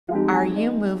Are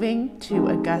you moving to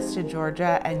Augusta,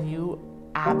 Georgia, and you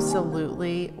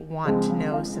absolutely want to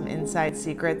know some inside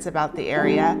secrets about the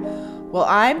area? Well,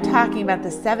 I'm talking about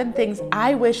the 7 things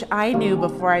I wish I knew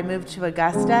before I moved to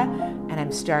Augusta, and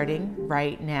I'm starting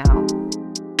right now.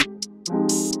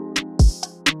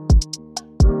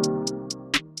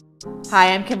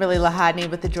 Hi, I'm Kimberly Lahodny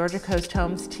with the Georgia Coast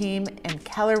Homes team and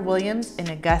Keller Williams in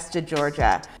Augusta,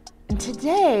 Georgia. And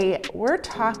today we're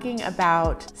talking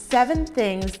about 7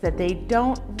 things that they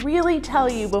don't really tell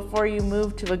you before you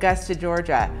move to Augusta,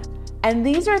 Georgia. And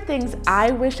these are things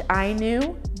I wish I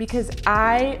knew because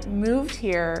I moved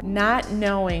here not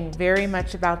knowing very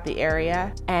much about the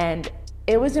area, and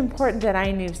it was important that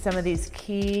I knew some of these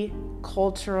key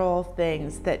cultural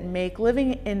things that make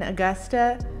living in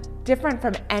Augusta different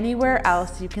from anywhere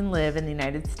else you can live in the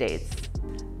United States.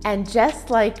 And just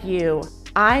like you,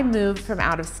 I moved from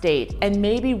out of state, and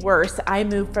maybe worse, I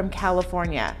moved from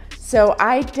California. So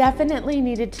I definitely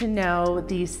needed to know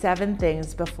these 7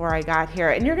 things before I got here.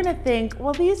 And you're gonna think,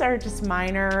 well, these are just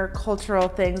minor cultural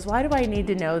things. Why do I need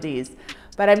to know these?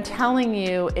 But I'm telling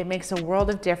you, it makes a world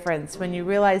of difference when you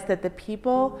realize that the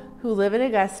people who live in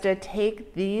Augusta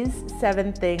take these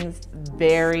 7 things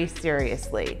very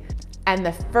seriously. And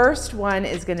the first one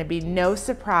is gonna be no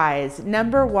surprise.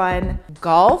 Number 1,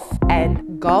 golf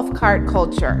and golf cart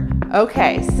culture.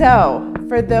 Okay, so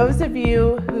for those of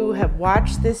you who have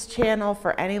watched this channel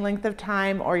for any length of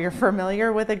time, or you're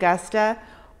familiar with Augusta,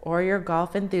 or you're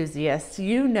golf enthusiasts,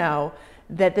 you know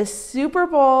that the Super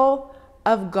Bowl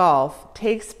of golf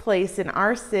takes place in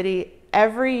our city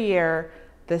every year,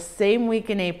 the same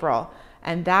week in April,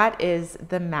 and that is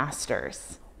the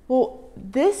Masters. Well,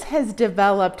 this has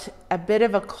developed a bit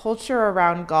of a culture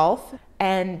around golf,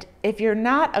 and if you're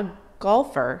not a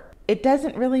golfer, it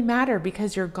doesn't really matter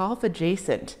because you're golf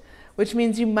adjacent, which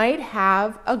means you might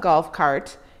have a golf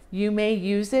cart. You may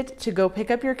use it to go pick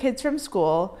up your kids from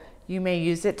school. You may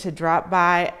use it to drop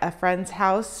by a friend's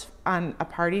house on a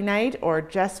party night or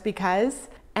just because,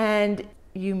 and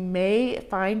you may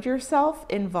find yourself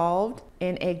involved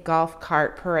in a golf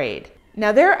cart parade.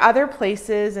 Now, there are other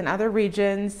places and other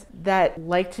regions that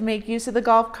like to make use of the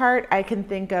golf cart. I can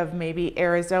think of maybe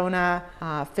Arizona,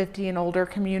 50 and older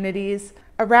communities.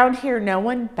 Around here, no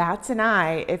one bats an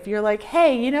eye if you're like,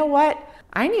 hey, you know what?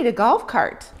 I need a golf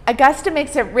cart. Augusta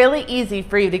makes it really easy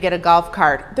for you to get a golf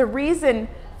cart. The reason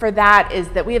for that is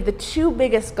that we have the 2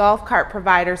 biggest golf cart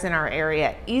providers in our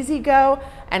area, E-Z-GO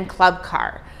and Club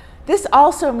Car. This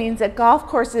also means that golf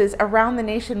courses around the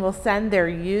nation will send their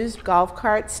used golf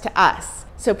carts to us.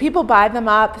 So people buy them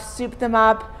up, soup them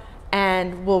up,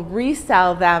 and will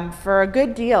resell them for a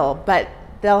good deal, but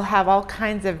they'll have all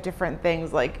kinds of different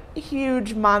things like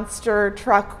huge monster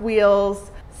truck wheels,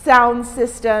 sound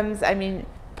systems, I mean,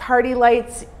 party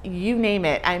lights, you name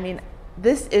it. I mean,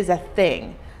 this is a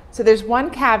thing. So there's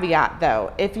one caveat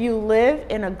though. If you live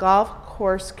in a golf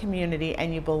course community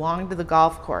and you belong to the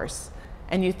golf course,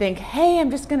 and you think, hey, I'm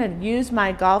just gonna use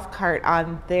my golf cart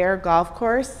on their golf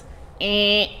course,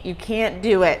 you can't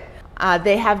do it.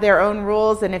 They have their own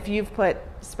rules, and if you've put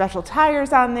special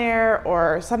tires on there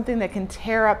or something that can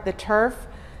tear up the turf,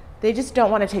 they just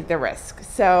don't wanna take the risk.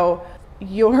 So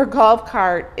your golf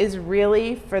cart is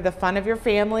really for the fun of your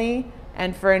family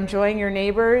and for enjoying your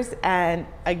neighbors, and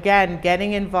again,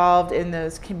 getting involved in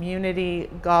those community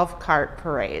golf cart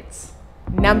parades.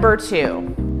 Number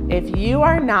 2, if you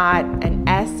are not an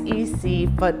SEC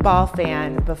football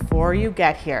fan before you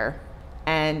get here,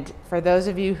 and for those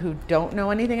of you who don't know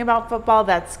anything about football,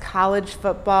 that's college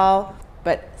football,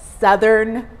 but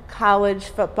Southern college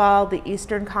football, the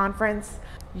Eastern Conference,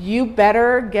 you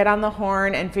better get on the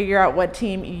horn and figure out what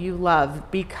team you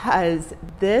love, because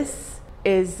this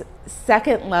is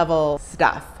second level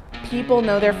stuff. People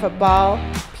know their football,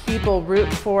 people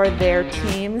root for their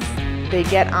teams. They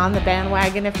get on the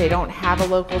bandwagon if they don't have a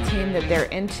local team that they're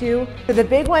into. So the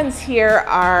big ones here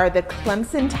are the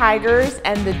Clemson Tigers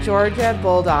and the Georgia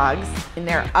Bulldogs. And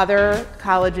there are other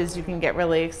colleges you can get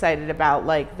really excited about,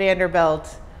 like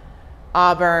Vanderbilt,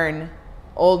 Auburn,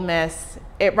 Ole Miss.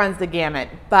 It runs the gamut.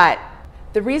 But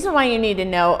the reason why you need to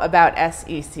know about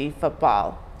SEC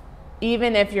football,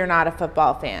 even if you're not a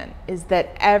football fan, is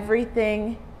that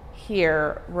everything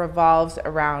here revolves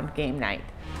around game night.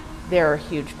 There are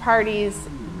huge parties,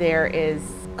 there is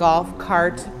golf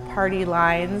cart party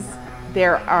lines,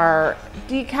 there are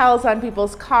decals on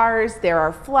people's cars, there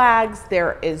are flags,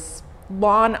 there is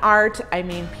lawn art. I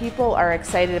mean, people are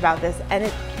excited about this, and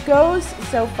it goes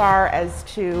so far as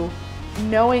to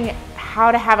knowing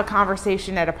how to have a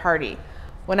conversation at a party.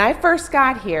 When I first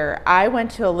got here, I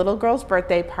went to a little girl's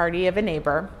birthday party of a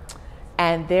neighbor,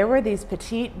 and there were these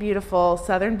petite, beautiful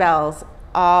Southern belles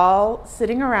all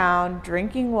sitting around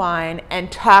drinking wine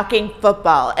and talking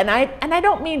football. And I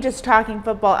don't mean just talking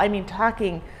football, I mean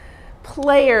talking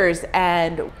players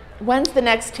and when's the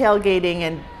next tailgating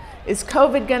and is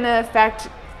COVID gonna affect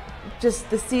just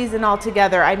the season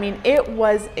altogether. I mean, it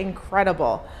was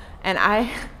incredible. And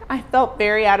I felt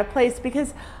very out of place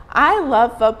because I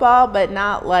love football, but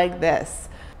not like this.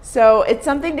 So it's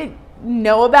something to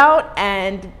know about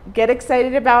and get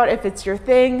excited about if it's your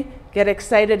thing, get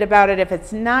excited about it if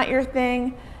it's not your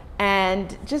thing,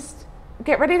 and just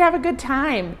get ready to have a good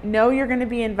time. Know you're gonna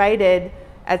be invited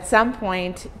at some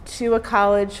point to a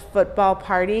college football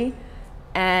party,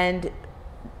 and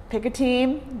pick a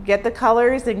team, get the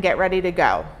colors, and get ready to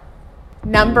go.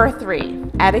 Number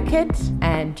 3, etiquette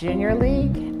and junior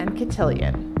league and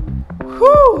cotillion.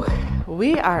 Whew,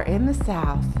 we are in the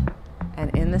South,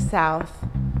 and in the South,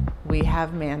 we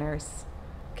have manners.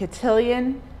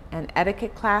 Cotillion and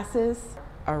etiquette classes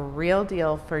are a real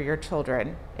deal for your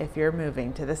children if you're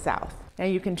moving to the South. Now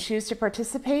you can choose to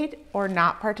participate or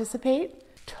not participate,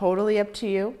 totally up to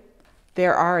you.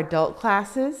 There are adult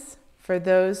classes for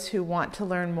those who want to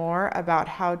learn more about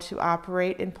how to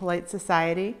operate in polite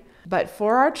society. But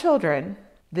for our children,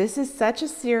 this is such a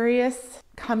serious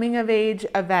coming of age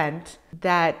event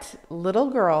that little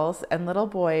girls and little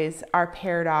boys are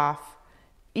paired off,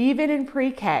 even in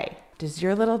pre-K. Does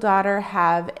your little daughter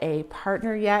have a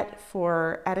partner yet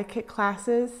for etiquette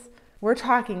classes? We're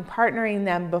talking partnering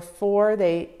them before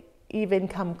they even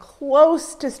come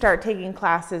close to start taking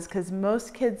classes, because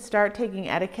most kids start taking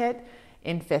etiquette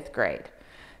in 5th grade.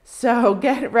 So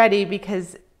get ready,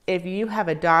 because if you have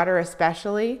a daughter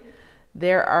especially,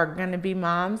 there are going to be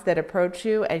moms that approach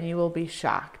you and you will be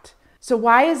shocked. So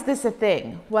why is this a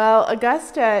thing? Well,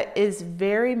 Augusta is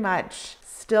very much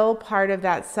still part of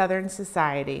that Southern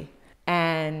society,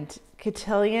 and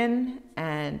cotillion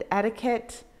and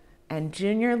etiquette and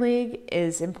junior league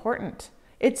is important.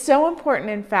 It's so important,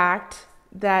 in fact,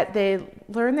 that they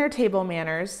learn their table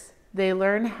manners, they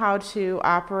learn how to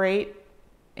operate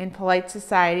in polite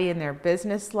society, in their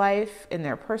business life, in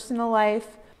their personal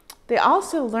life. They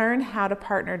also learn how to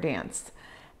partner dance.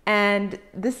 And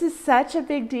this is such a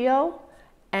big deal,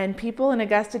 and people in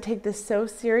Augusta take this so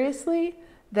seriously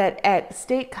that at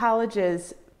state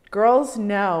colleges, girls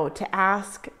know to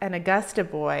ask an Augusta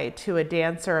boy to a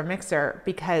dance or a mixer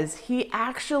because he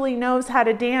actually knows how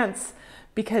to dance,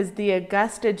 because the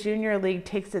Augusta Junior League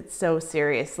takes it so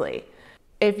seriously.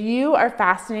 If you are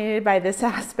fascinated by this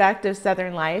aspect of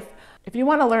Southern life, if you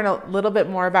want to learn a little bit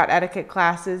more about etiquette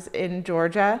classes in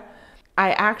Georgia,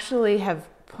 I actually have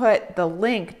put the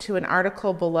link to an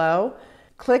article below.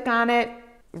 Click on it,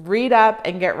 read up,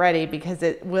 and get ready, because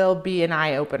it will be an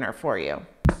eye-opener for you.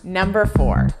 Number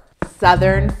 4,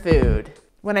 Southern food.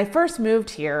 When I first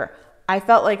moved here, I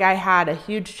felt like I had a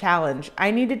huge challenge.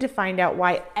 I needed to find out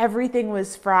why everything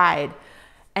was fried.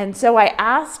 And so I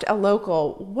asked a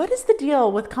local, what is the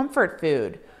deal with comfort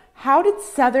food? How did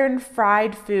Southern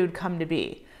fried food come to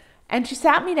be? And she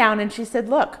sat me down and she said,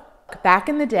 look, back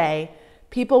in the day,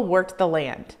 people worked the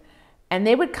land, and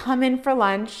they would come in for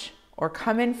lunch or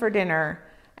come in for dinner,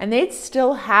 and they'd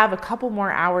still have a couple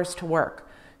more hours to work.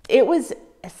 It was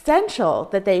essential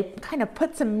that they kind of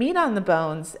put some meat on the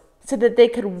bones so that they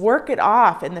could work it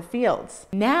off in the fields.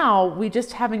 Now we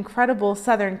just have incredible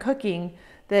Southern cooking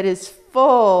that is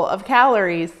full of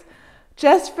calories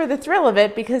just for the thrill of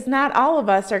it, because not all of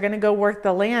us are going to go work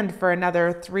the land for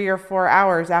another 3 or 4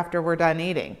 hours after we're done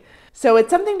eating. So it's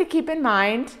something to keep in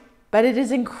mind, but it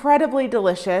is incredibly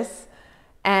delicious.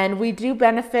 And we do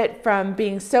benefit from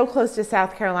being so close to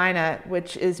South Carolina,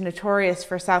 which is notorious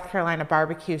for South Carolina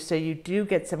barbecue. So you do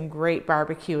get some great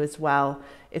barbecue as well.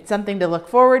 It's something to look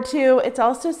forward to. It's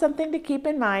also something to keep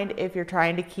in mind if you're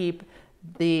trying to keep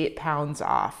the pounds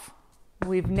off.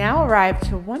 We've now arrived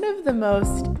to one of the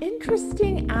most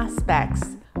interesting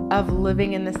aspects of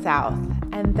living in the South,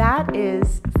 and that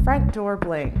is front door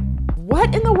bling.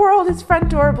 What in the world is front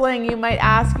door bling, you might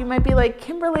ask? You might be like,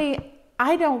 Kimberly,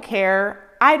 I don't care.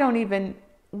 I don't even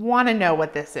want to know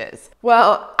what this is.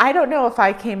 Well, I don't know if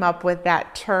I came up with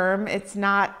that term. It's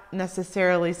not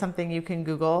necessarily something you can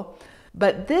Google,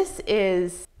 but this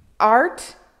is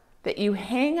art that you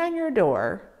hang on your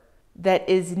door that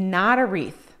is not a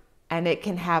wreath. And it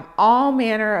can have all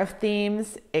manner of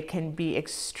themes. It can be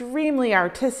extremely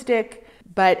artistic,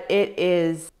 but it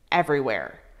is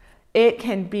everywhere. It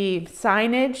can be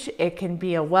signage, it can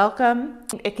be a welcome,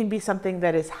 it can be something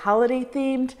that is holiday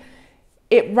themed.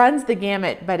 It runs the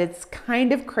gamut, but it's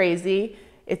kind of crazy.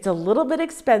 It's a little bit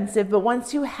expensive, but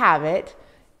once you have it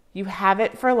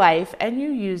for life, and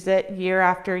you use it year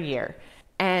after year.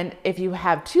 And if you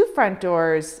have 2 front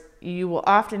doors, you will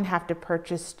often have to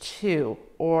purchase two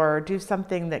or do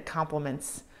something that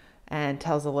complements and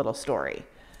tells a little story.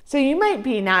 So you might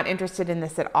be not interested in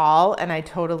this at all, and I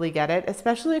totally get it,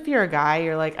 especially if you're a guy.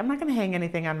 You're like, I'm not going to hang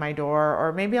anything on my door,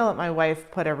 or maybe I'll let my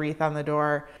wife put a wreath on the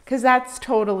door, because that's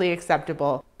totally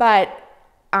acceptable. But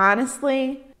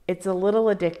honestly, it's a little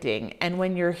addicting, and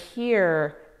when you're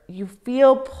here, you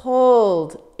feel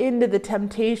pulled into the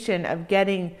temptation of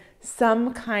getting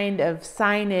some kind of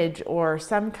signage or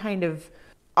some kind of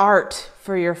art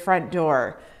for your front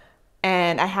door.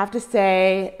 And I have to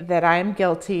say that I'm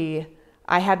guilty.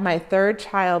 I had my third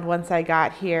child once I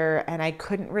got here, and I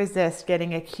couldn't resist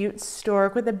getting a cute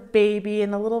stork with a baby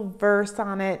and a little verse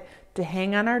on it to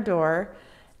hang on our door.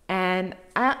 And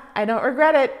I don't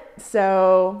regret it.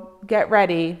 So get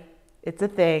ready. It's a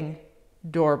thing.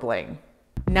 Door bling.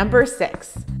 Number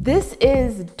 6. This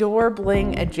is door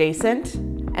bling adjacent,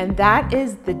 and that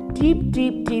is the deep,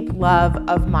 deep, deep love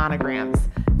of monograms.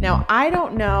 Now, I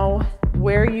don't know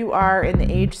where you are in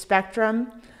the age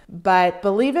spectrum, but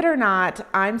believe it or not,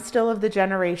 I'm still of the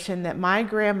generation that my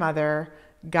grandmother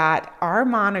got our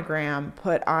monogram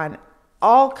put on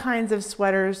all kinds of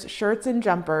sweaters, shirts, and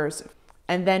jumpers,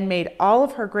 and then made all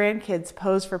of her grandkids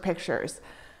pose for pictures.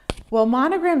 Well,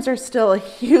 monograms are still a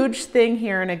huge thing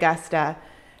here in Augusta,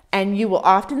 and you will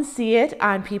often see it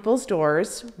on people's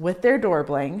doors with their door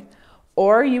bling,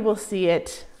 or you will see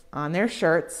it on their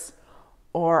shirts,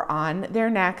 or on their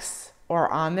necks,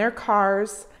 or on their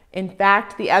cars. In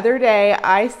fact, the other day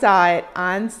I saw it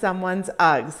on someone's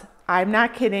Uggs. I'm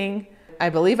not kidding. I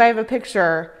believe I have a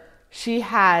picture. She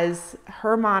has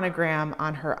her monogram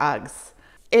on her Uggs.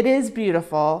 It is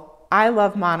beautiful. I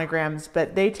love monograms,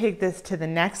 but they take this to the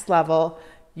next level.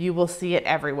 You will see it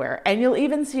everywhere. And you'll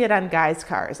even see it on guys'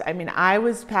 cars. I mean, I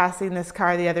was passing this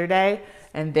car the other day,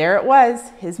 and there it was,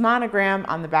 his monogram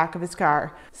on the back of his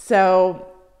car. So,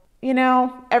 you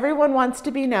know, everyone wants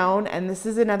to be known, and this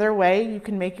is another way you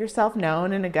can make yourself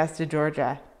known in Augusta,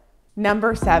 Georgia.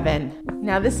 Number 7.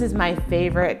 Now, this is my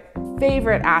favorite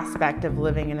aspect of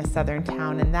living in a southern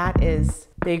town, and that is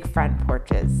big front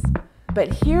porches.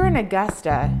 But here in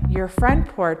Augusta, your front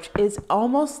porch is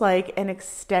almost like an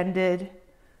extended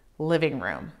living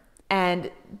room.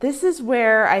 And this is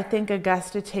where I think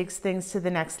Augusta takes things to the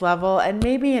next level, and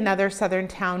maybe another southern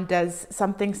town does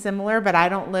something similar, but I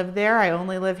don't live there. I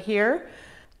only live here.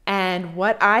 And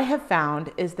what I have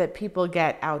found is that people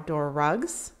get outdoor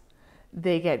rugs.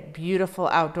 They get beautiful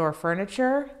outdoor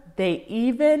furniture. They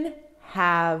even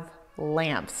have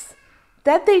lamps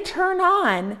that they turn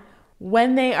on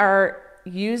when they are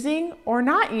using or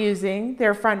not using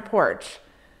their front porch.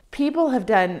 People have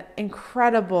done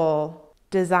incredible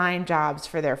design jobs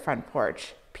for their front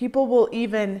porch. People will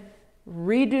even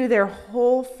redo their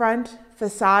whole front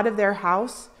facade of their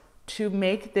house to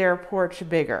make their porch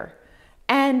bigger.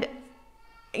 And,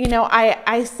 you know,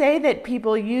 I say that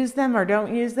people use them or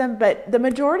don't use them, but the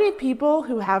majority of people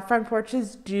who have front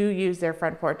porches do use their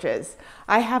front porches.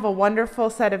 I have a wonderful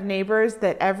set of neighbors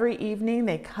that every evening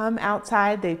they come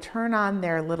outside, they turn on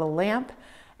their little lamp,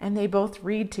 and they both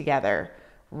read together,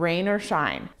 rain or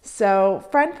shine. So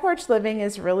front porch living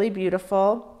is really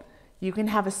beautiful. You can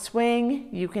have a swing,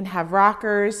 you can have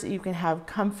rockers, you can have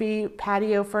comfy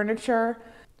patio furniture.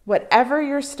 Whatever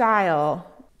your style,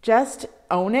 just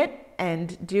own it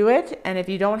and do it. And if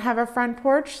you don't have a front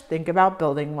porch, think about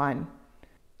building one.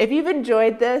 If you've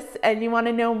enjoyed this and you want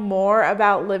to know more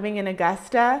about living in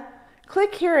Augusta,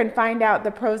 click here and find out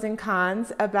the pros and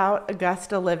cons about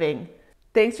Augusta living.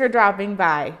 Thanks for dropping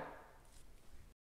by.